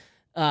savvy.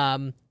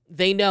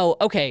 They know,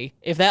 okay,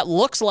 if that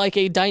looks like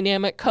a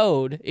dynamic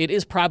code, it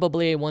is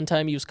probably a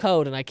one-time use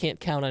code, and I can't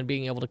count on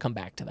being able to come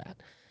back to that.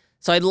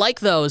 So I'd like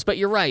those, but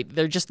you're right,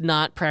 they're just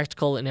not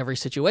practical in every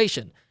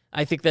situation.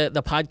 I think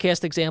the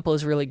podcast example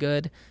is really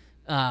good.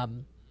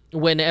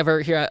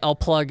 Whenever here, I'll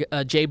plug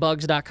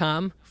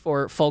jbugs.com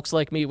for folks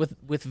like me with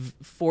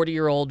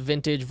 40-year-old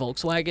vintage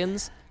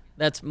Volkswagens.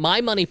 That's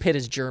my money pit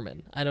is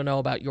German. I don't know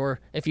about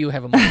if you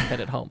have a money pit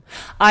at home.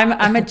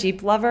 I'm a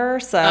Jeep lover,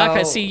 so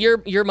okay. See,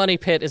 your money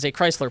pit is a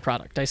Chrysler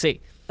product. I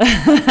see.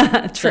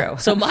 True.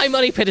 So my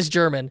money pit is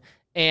German,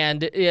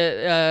 and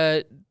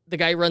the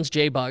guy who runs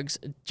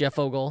JBugs, Jeff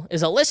Ogle,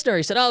 is a listener.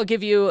 He said, "I'll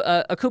give you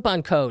a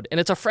coupon code, and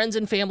it's a friends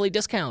and family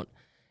discount."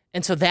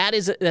 And so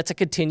that's a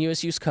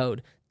continuous use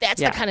code. That's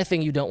the kind of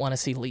thing you don't want to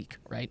see leak,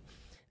 right?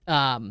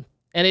 And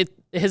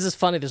his is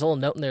funny. There's a little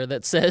note in there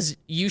that says,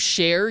 "You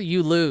share,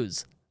 you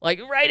lose." Like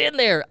right in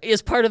there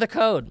is part of the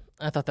code.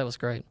 I thought that was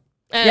great.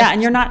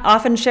 And you're not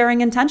often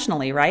sharing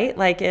intentionally, right?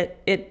 Like it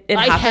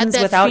happens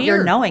without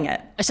your knowing it.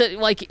 I said,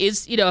 like,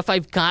 if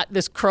I've got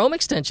this Chrome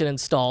extension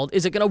installed,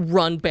 is it going to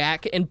run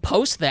back and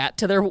post that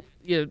to their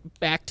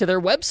back to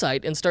their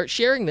website and start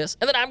sharing this?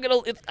 And then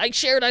I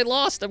shared, I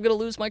lost. I'm gonna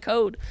lose my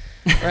code,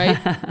 right?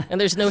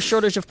 And there's no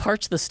shortage of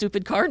parts the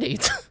stupid car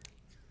needs.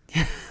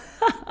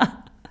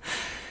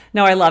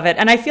 No, I love it.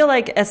 And I feel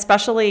like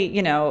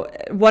especially,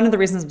 one of the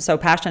reasons I'm so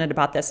passionate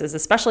about this is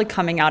especially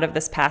coming out of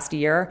this past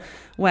year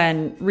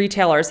when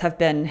retailers have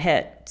been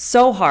hit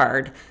so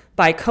hard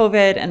by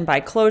COVID and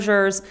by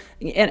closures.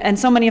 And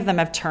so many of them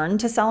have turned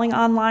to selling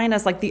online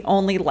as like the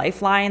only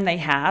lifeline they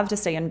have to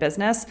stay in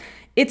business.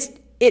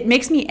 It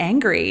makes me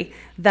angry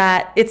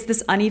that it's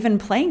this uneven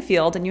playing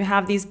field and you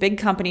have these big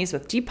companies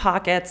with deep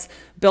pockets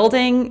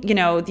building,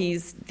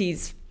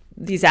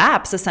 these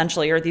apps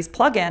essentially, or these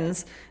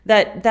plugins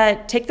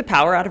that take the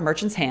power out of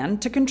merchants'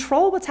 hand to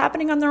control what's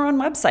happening on their own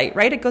website,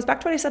 right? It goes back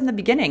to what I said in the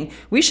beginning.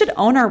 We should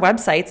own our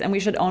websites and we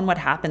should own what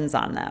happens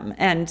on them.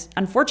 And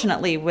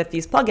unfortunately, with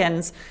these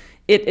plugins,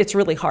 it's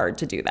really hard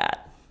to do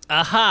that.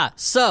 Aha.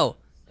 So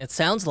it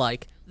sounds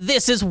like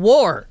this is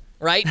war,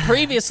 right?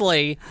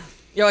 Previously,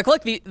 you're like,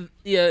 look,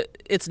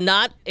 it's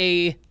not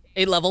a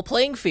level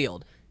playing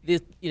field.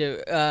 These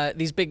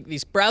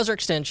browser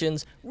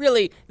extensions,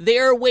 really,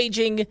 they're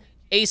waging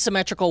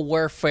asymmetrical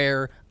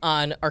warfare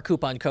on our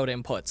coupon code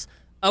inputs.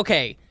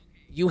 Okay,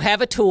 you have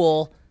a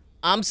tool.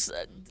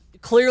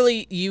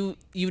 Clearly you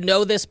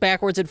know this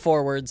backwards and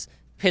forwards.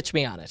 Pitch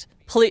me on it.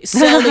 Please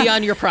sell me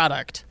on your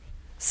product.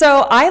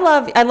 So I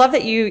love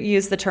that you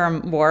use the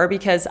term war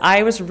because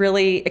I was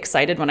really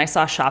excited when I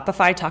saw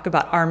Shopify talk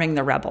about arming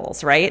the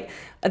rebels, right?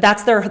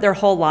 That's their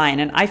whole line.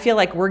 And I feel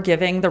like we're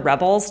giving the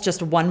rebels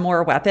just one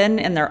more weapon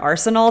in their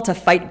arsenal to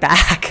fight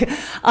back.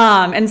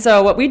 And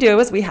so what we do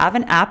is we have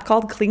an app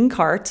called Clean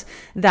Cart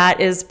that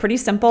is pretty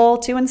simple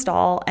to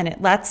install, and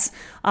it lets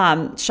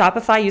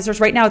Shopify users,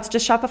 right now it's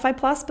just Shopify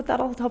Plus, but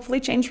that'll hopefully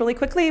change really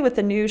quickly with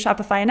the new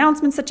Shopify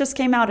announcements that just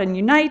came out in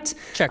Unite.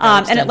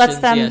 Checkout and it lets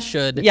them,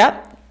 should.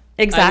 Yep.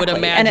 Exactly. I would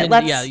imagine,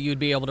 and you'd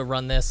be able to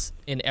run this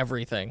in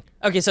everything.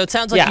 Okay, so it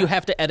sounds like you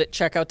have to edit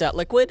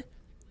checkout.liquid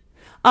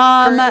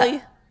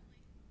currently?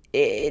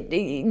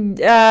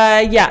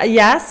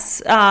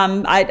 Yes.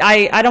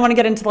 I don't want to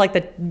get into like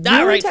the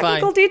really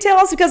technical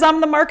details because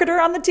I'm the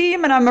marketer on the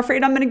team and I'm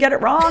afraid I'm going to get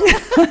it wrong.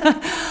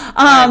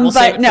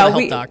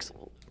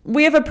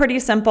 We have a pretty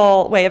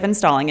simple way of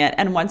installing it.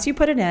 And once you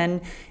put it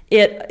in,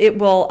 it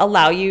will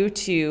allow you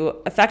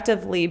to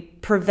effectively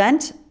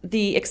prevent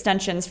the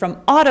extensions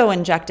from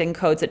auto-injecting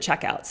codes at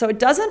checkout. So it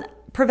doesn't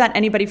prevent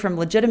anybody from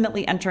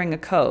legitimately entering a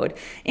code,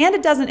 and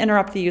it doesn't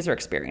interrupt the user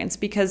experience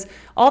because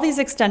all these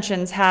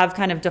extensions have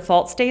kind of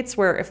default states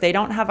where if they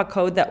don't have a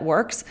code that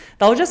works,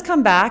 they'll just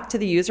come back to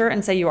the user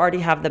and say you already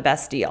have the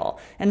best deal.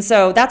 And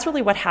so that's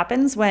really what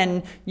happens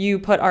when you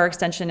put our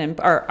extension in,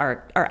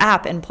 our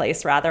app in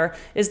place rather,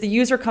 is the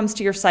user comes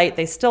to your site,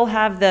 they still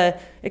have the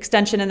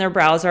extension in their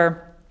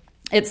browser.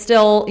 It's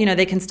still,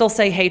 they can still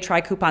say, hey,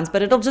 try coupons,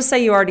 but it'll just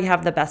say you already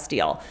have the best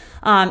deal.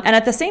 And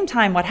at the same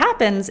time, what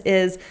happens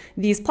is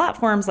these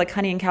platforms like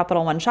Honey and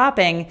Capital One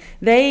Shopping,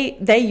 they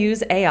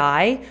use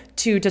AI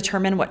to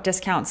determine what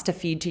discounts to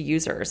feed to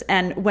users.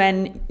 And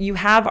when you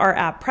have our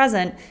app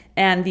present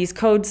and these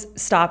codes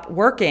stop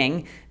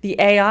working, the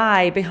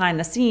AI behind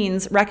the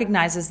scenes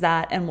recognizes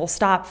that and will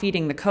stop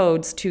feeding the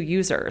codes to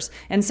users.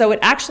 And so it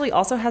actually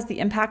also has the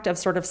impact of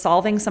sort of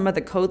solving some of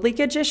the code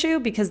leakage issue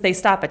because they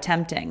stop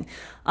attempting.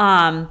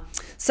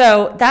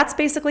 So that's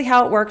basically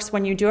how it works.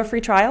 When you do a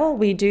free trial,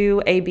 we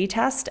do A/B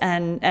test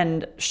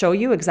and show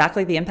you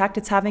exactly the impact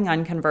it's having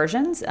on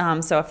conversions.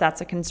 So if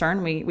that's a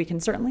concern, we can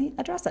certainly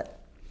address it.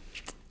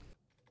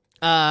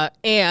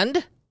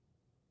 And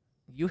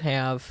you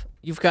have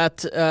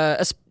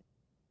a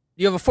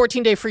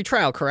 14-day free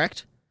trial,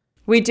 correct?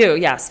 We do,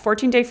 yes.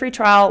 14-day free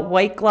trial,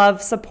 white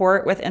glove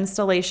support with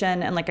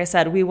installation. And like I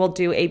said, we will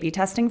do A/B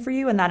testing for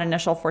you in that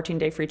initial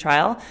 14-day free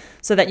trial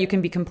so that you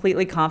can be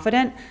completely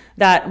confident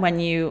that when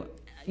you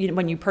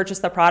purchase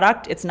the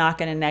product, it's not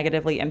going to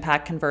negatively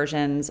impact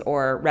conversions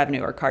or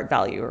revenue or cart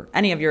value or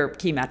any of your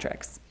key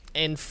metrics.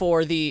 And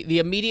for the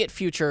immediate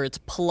future, it's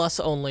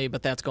Plus only,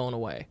 but that's going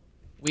away.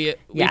 We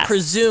Yes.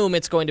 presume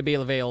it's going to be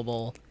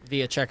available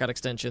via checkout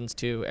extensions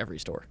to every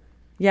store.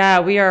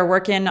 Yeah, we are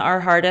working our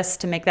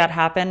hardest to make that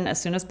happen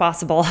as soon as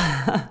possible.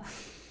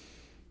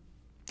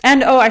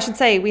 And I should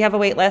say, we have a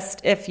wait list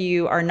if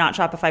you are not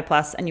Shopify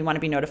Plus and you want to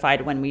be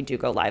notified when we do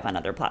go live on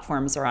other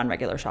platforms or on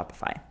regular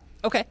Shopify.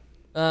 Okay.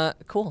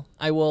 Cool.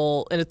 I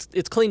will, and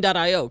it's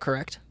clean.io,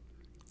 correct?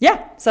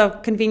 Yeah, so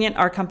convenient.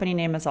 Our company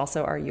name is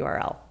also our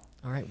URL.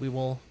 All right,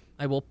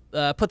 I will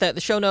put that in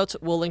the show notes.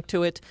 We'll link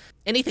to it.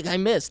 Anything I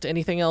missed?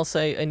 Anything else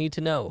I need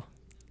to know?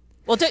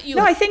 Well,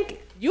 I think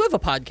you have a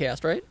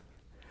podcast, right?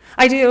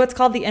 I do. It's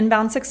called the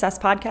Inbound Success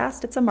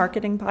Podcast. It's a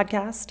marketing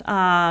podcast,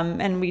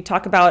 and we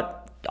talk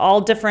about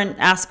all different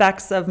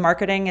aspects of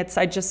marketing.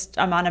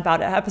 I'm on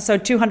about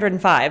episode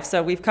 205,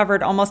 so we've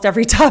covered almost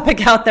every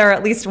topic out there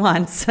at least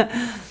once.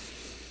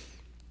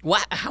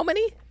 What? How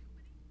many?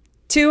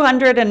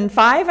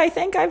 205, I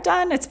think I've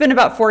done. It's been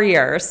about 4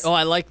 years. Oh,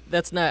 I like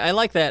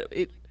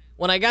that.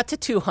 When I got to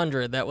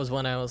 200, that was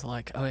when I was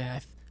like, oh yeah,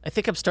 I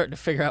think I'm starting to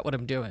figure out what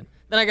I'm doing.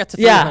 Then I got to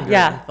 300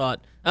 and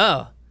thought,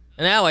 oh,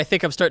 and now I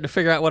think I'm starting to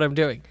figure out what I'm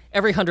doing.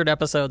 Every 100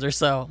 episodes or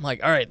so, I'm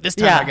like, all right, this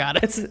time I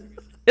got it.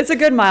 It's a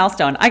good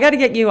milestone. I got to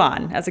get you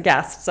on as a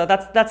guest, so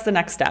that's the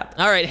next step.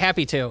 All right,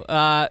 happy to.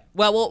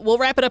 Well, we'll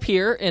wrap it up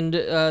here, and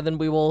then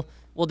we'll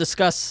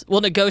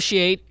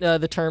negotiate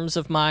the terms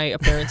of my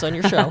appearance on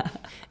your show.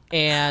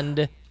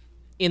 And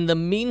in the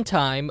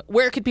meantime,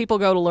 where could people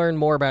go to learn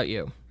more about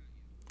you?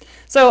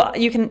 So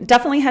you can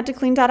definitely head to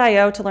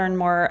clean.io to learn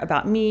more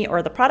about me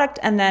or the product.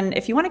 And then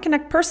if you want to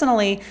connect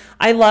personally,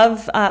 I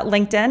love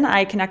LinkedIn.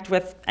 I connect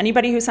with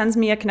anybody who sends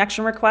me a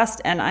connection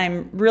request, and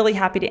I'm really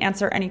happy to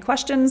answer any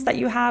questions that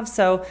you have.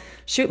 So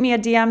shoot me a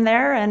DM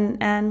there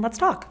and let's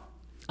talk.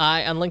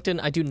 On LinkedIn,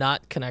 I do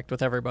not connect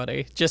with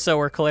everybody, just so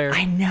we're clear.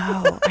 I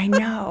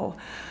know.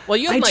 Well,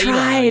 you have my email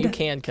now. You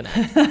can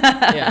connect.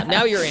 Yeah,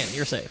 now you're in.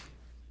 You're safe.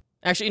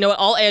 Actually, you know what?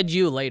 I'll add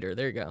you later.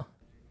 There you go.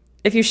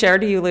 If you share,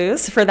 do you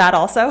lose for that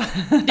also?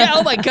 Yeah,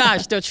 oh my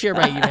gosh, don't share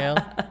my email.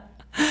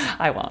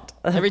 I won't.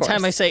 Every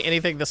time I say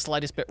anything the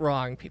slightest bit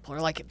wrong, people are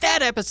like,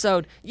 that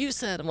episode you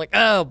said. I'm like,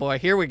 oh boy,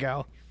 here we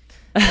go.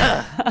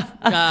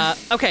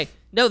 Okay.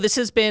 No, this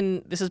has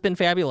been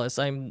fabulous.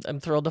 I'm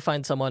thrilled to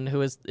find someone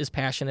who is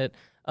passionate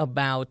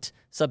about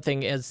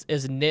something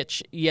as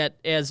niche yet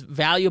as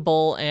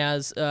valuable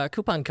as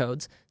coupon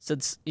codes,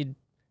 since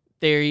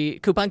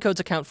coupon codes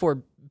account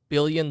for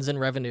billions in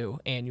revenue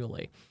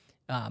annually.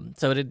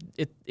 So it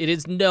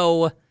is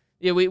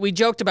we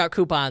joked about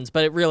coupons,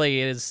 but it really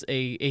is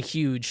a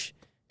huge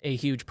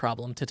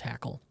problem to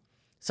tackle.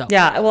 So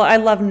yeah, well, I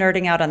love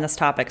nerding out on this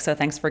topic, so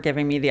thanks for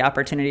giving me the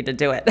opportunity to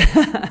do it.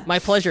 My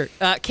pleasure.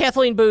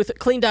 Kathleen Booth,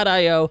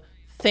 Clean.io,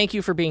 thank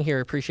you for being here.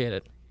 Appreciate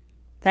it.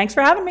 Thanks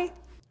for having me.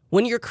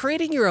 When you're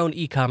creating your own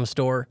e-com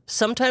store,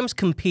 sometimes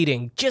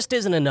competing just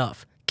isn't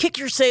enough. Kick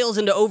your sales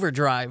into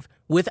overdrive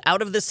with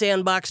Out of the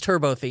Sandbox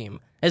Turbo theme.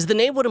 As the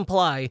name would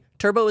imply,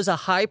 Turbo is a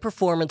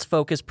high-performance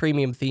focused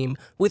premium theme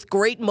with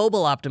great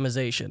mobile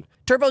optimization.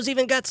 Turbo's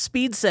even got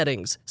speed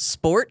settings,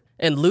 Sport,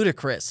 and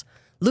Ludicrous.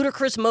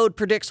 Ludicrous mode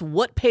predicts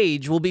what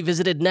page will be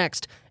visited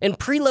next and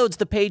preloads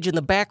the page in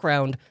the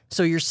background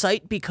so your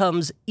site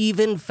becomes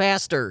even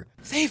faster.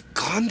 They've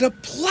gone to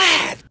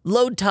Plaid!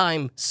 Load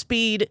time,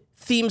 speed,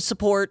 theme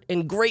support,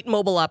 and great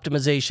mobile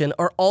optimization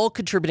are all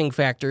contributing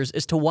factors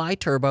as to why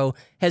Turbo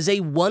has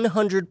a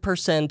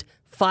 100%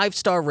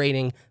 5-star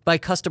rating by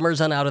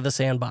customers on Out of the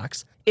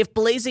Sandbox. If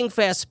blazing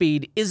fast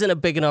speed isn't a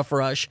big enough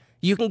rush,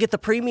 you can get the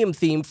premium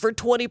theme for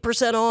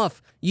 20%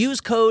 off.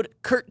 Use code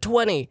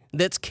KURT20,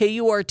 that's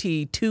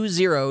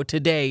KURT20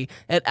 today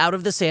at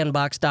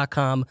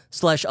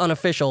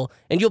outofthesandbox.com/unofficial,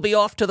 and you'll be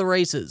off to the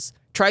races.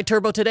 Try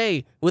Turbo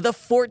today with a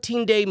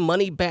 14-day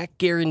money-back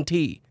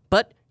guarantee,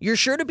 but you're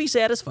sure to be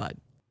satisfied.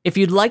 If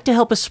you'd like to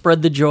help us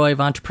spread the joy of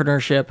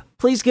entrepreneurship,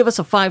 please give us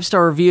a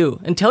 5-star review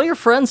and tell your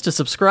friends to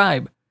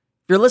subscribe.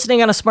 If you're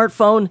listening on a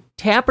smartphone,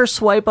 tap or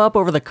swipe up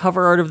over the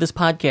cover art of this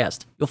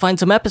podcast. You'll find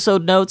some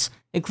episode notes,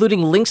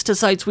 including links to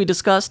sites we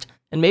discussed,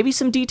 and maybe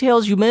some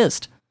details you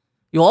missed.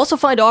 You'll also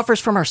find offers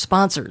from our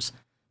sponsors,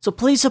 so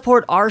please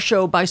support our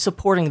show by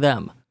supporting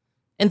them.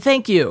 And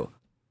thank you.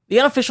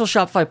 The Unofficial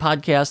Shopify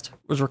Podcast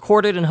was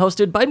recorded and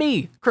hosted by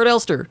me, Kurt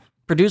Elster,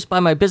 produced by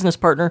my business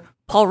partner,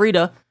 Paul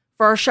Rita,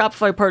 for our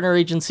Shopify partner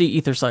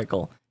agency,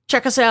 EtherCycle.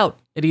 Check us out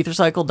at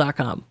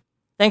ethercycle.com.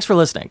 Thanks for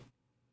listening.